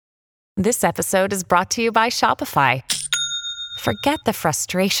This episode is brought to you by Shopify. Forget the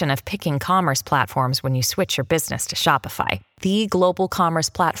frustration of picking commerce platforms when you switch your business to Shopify, the global commerce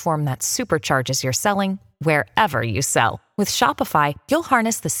platform that supercharges your selling wherever you sell. With Shopify, you'll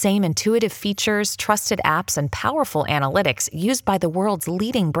harness the same intuitive features, trusted apps, and powerful analytics used by the world's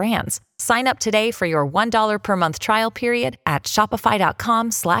leading brands. Sign up today for your $1 per month trial period at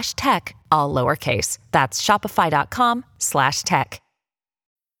shopify.com/tech, all lowercase. That's shopify.com/tech.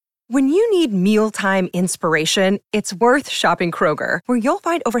 When you need mealtime inspiration, it's worth shopping Kroger, where you'll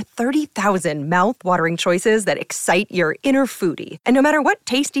find over 30,000 mouth-watering choices that excite your inner foodie. And no matter what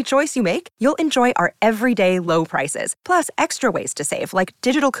tasty choice you make, you'll enjoy our everyday low prices, plus extra ways to save, like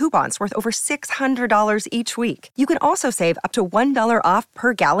digital coupons worth over $600 each week. You can also save up to $1 off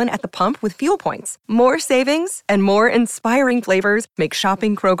per gallon at the pump with fuel points. More savings and more inspiring flavors make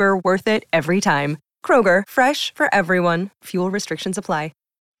shopping Kroger worth it every time. Kroger, fresh for everyone. Fuel restrictions apply.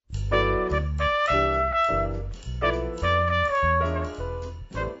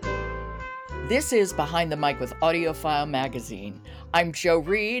 This is Behind the Mic with AudioFile Magazine. I'm Jo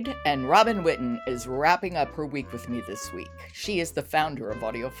Reed, and Robin Whitten is wrapping up her week with me this week. She is the founder of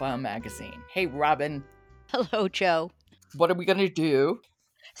AudioFile Magazine. Hey, Robin. Hello, Jo. What are we going to do?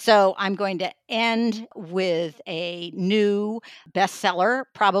 So I'm going to end with a new bestseller,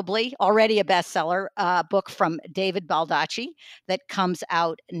 probably already a bestseller, book from David Baldacci that comes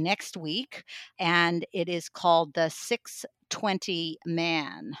out next week. And it is called The 620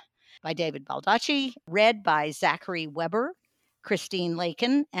 Man by David Baldacci, read by Zachary Weber, Christine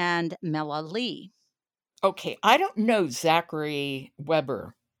Lakin, and Mela Lee. Okay, I don't know Zachary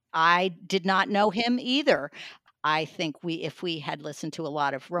Weber. I did not know him either. I think if we had listened to a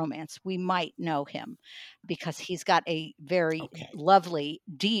lot of romance, we might know him because he's got a very lovely,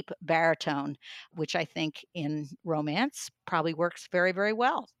 deep baritone, which I think in romance probably works very, very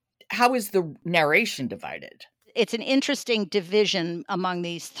well. How is the narration divided? It's an interesting division among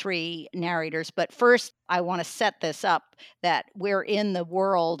these three narrators. But first, I want to set this up that we're in the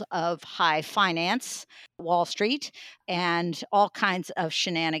world of high finance, Wall Street, and all kinds of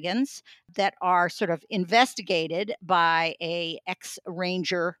shenanigans that are sort of investigated by a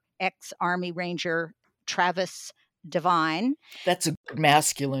ex-Army Ranger, Travis Devine. That's a good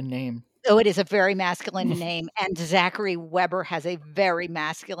masculine name. Oh, it is a very masculine name. And Zachary Weber has a very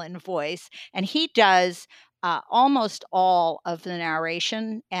masculine voice. And he does almost all of the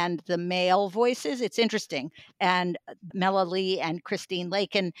narration and the male voices. It's interesting. And Mela Lee and Christine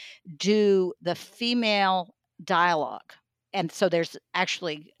Lakin do the female dialogue. And so there's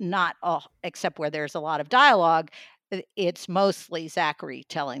actually not, except where there's a lot of dialogue, it's mostly Zachary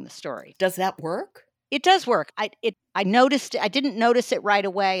telling the story. Does that work? It does work. I noticed, I didn't notice it right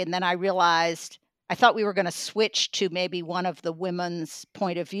away. And then I realized, I thought we were going to switch to maybe one of the women's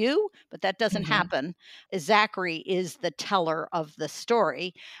point of view, but that doesn't happen. Zachary is the teller of the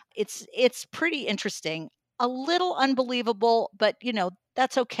story. It's pretty interesting, a little unbelievable, but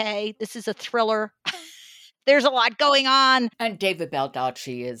that's okay. This is a thriller. There's a lot going on. And David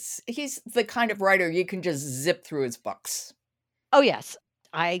Baldacci he's the kind of writer you can just zip through his books. Oh, yes.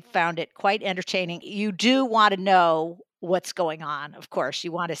 I found it quite entertaining. You do want to know what's going on. Of course,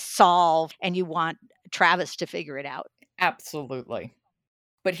 you want to solve and you want Travis to figure it out. Absolutely.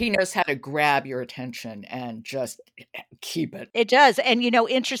 But he knows how to grab your attention and just keep it. It does. And,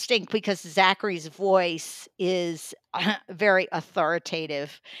 interesting because Zachary's voice is very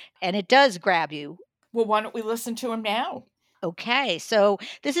authoritative and it does grab you. Well, why don't we listen to him now? Okay, so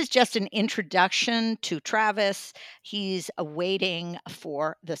this is just an introduction to Travis. He's waiting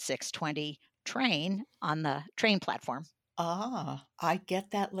for the 620 train on the train platform. Ah, I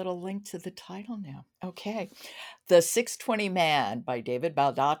get that little link to the title now. Okay. The 620 Man by David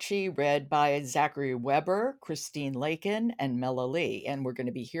Baldacci, read by Zachary Weber, Christine Lakin, and Mela Lee. And we're going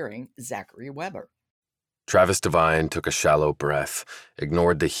to be hearing Zachary Weber. Travis Devine took a shallow breath,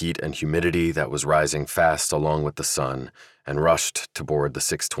 ignored the heat and humidity that was rising fast along with the sun, and rushed to board the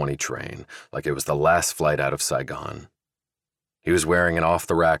 620 train like it was the last flight out of Saigon. He was wearing an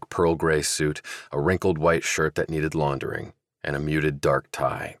off-the-rack pearl gray suit, a wrinkled white shirt that needed laundering, and a muted dark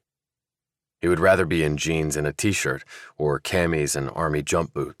tie. He would rather be in jeans and a t-shirt, or camis and army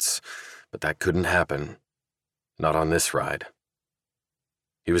jump boots, but that couldn't happen. Not on this ride.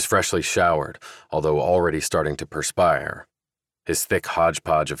 He was freshly showered, although already starting to perspire. His thick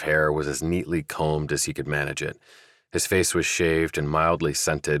hodgepodge of hair was as neatly combed as he could manage it. His face was shaved and mildly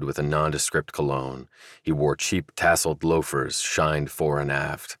scented with a nondescript cologne. He wore cheap tasseled loafers, shined fore and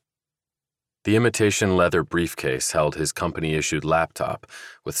aft. The imitation leather briefcase held his company-issued laptop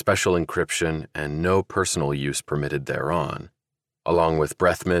with special encryption and no personal use permitted thereon. along with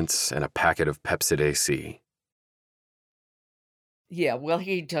breath mints and a packet of Pepsid AC. Yeah, well,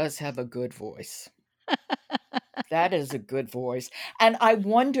 he does have a good voice. That is a good voice. And I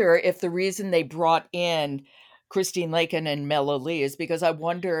wonder if the reason they brought in Christine Lakin and Mela Lee is because I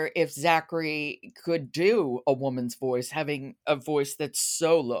wonder if Zachary could do a woman's voice, having a voice that's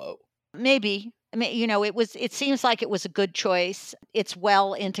so low. Maybe. I mean, it seems like it was a good choice. It's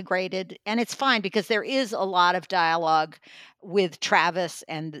well integrated and it's fine because there is a lot of dialogue with Travis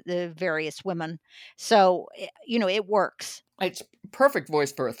and the various women. So, it works. It's perfect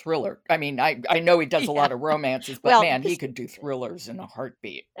voice for a thriller. I mean, I know he does a lot of romances, but Well, man, he could do thrillers in a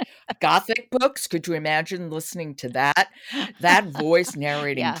heartbeat. Gothic books, could you imagine listening to that voice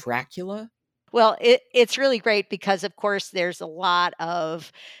narrating Yeah. Dracula? Well, it's really great because, of course, there's a lot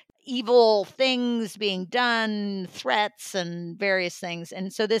of evil things being done, threats and various things.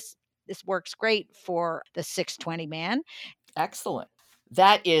 And so this works great for the 620 Man. Excellent.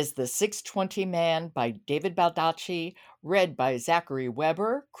 That is The 620 Man by David Baldacci, read by Zachary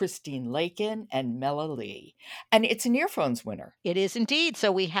Weber, Christine Lakin, and Mela Lee. And it's an Earphones winner. It is indeed.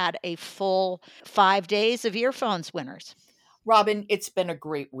 So we had a full 5 days of Earphones winners. Robin, it's been a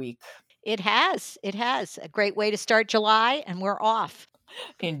great week. It has. It has. A great way to start July, and we're off.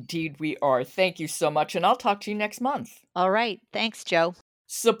 Indeed, we are. Thank you so much, and I'll talk to you next month. All right. Thanks, Joe.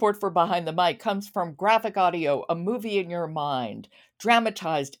 Support for Behind the Mic comes from Graphic Audio, a movie in your mind.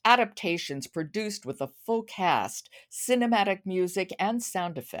 Dramatized adaptations produced with a full cast, cinematic music, and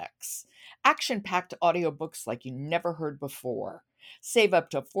sound effects. Action-packed audiobooks like you never heard before. Save up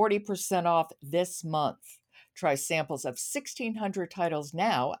to 40% off this month. Try samples of 1,600 titles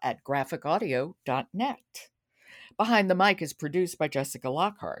now at graphicaudio.net. Behind the Mic is produced by Jessica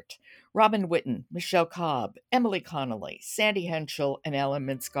Lockhart. Robin Whitten, Michelle Cobb, Emily Connolly, Sandy Henschel, and Ellen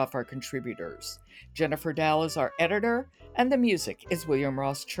Minskoff are contributors. Jennifer Dow is our editor, and the music is William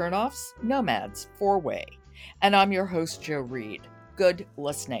Ross Chernoff's Nomads 4-Way. And I'm your host, Joe Reed. Good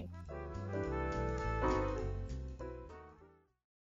listening.